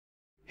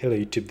Hello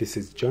YouTube, this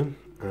is John,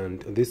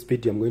 and in this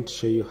video I'm going to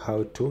show you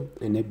how to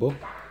enable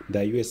the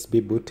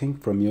USB booting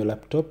from your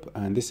laptop.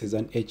 And this is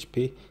an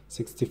HP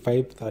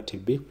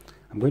 6530B.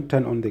 I'm going to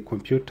turn on the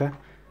computer,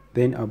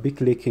 then I'll be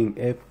clicking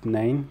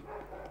F9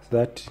 so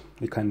that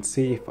we can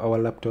see if our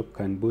laptop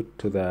can boot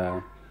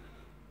to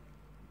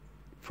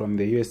from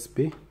the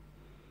USB.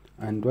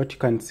 And what you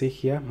can see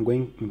here, I'm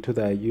going into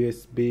the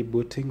USB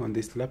booting on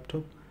this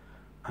laptop,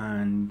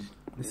 and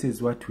this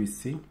is what we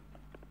see.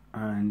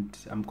 And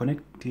I'm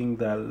connecting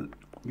the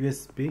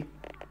USB,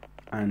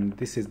 and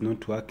this is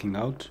not working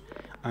out.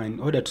 And in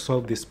order to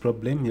solve this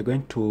problem, you're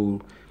going to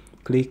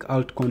click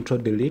Alt Control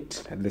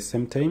Delete at the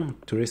same time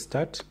to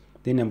restart.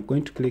 Then I'm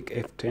going to click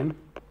F10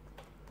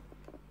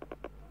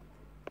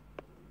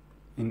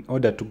 in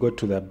order to go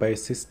to the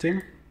BIOS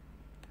system,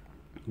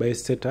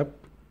 BIOS setup.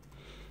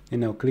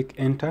 Then I'll click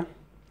Enter.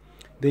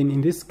 Then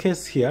in this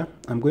case here,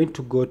 I'm going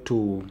to go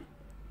to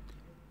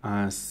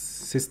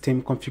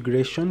system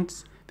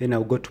configurations. Then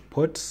I'll go to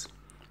ports,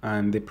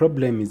 and the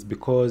problem is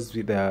because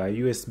the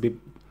USB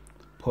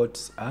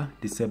ports are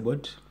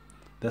disabled.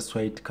 That's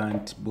why it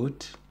can't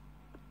boot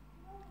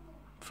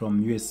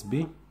from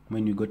USB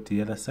when you go to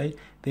the other side.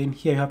 Then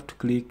here you have to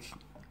click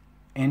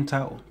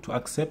Enter to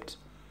accept.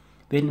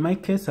 Then in my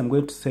case, I'm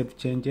going to save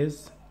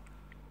changes.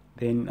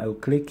 Then I'll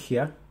click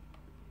here,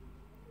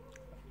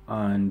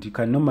 and you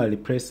can normally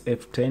press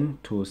F10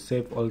 to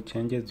save all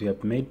changes you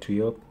have made to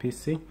your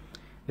PC.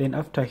 Then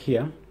after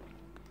here,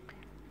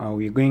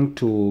 we're going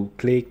to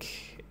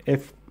click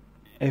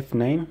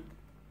F9,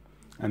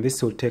 and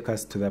this will take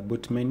us to the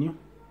boot menu.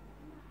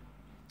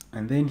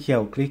 And then here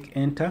I'll click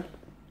Enter.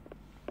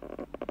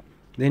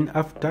 Then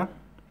after,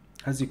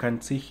 as you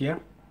can see here,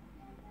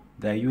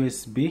 the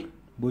USB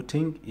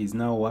booting is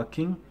now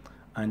working.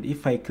 And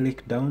if I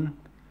click down,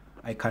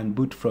 I can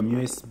boot from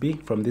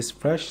USB from this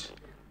flash,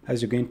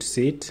 as you're going to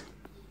see it.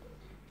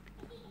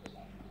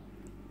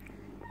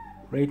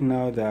 Right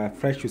now the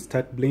flash will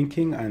start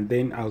blinking, and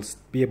then I'll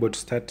be able to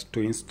start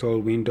to install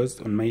Windows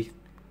on my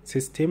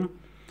system.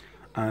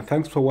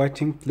 Thanks for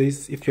watching.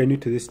 Please, if you're new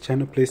to this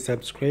channel, please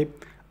subscribe,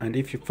 and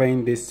if you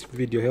find this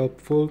video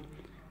helpful,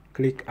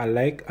 click a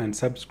like and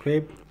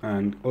subscribe,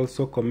 and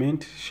also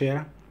comment,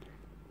 share.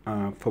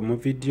 For more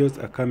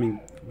videos are coming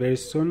very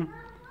soon.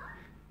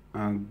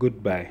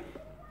 Goodbye.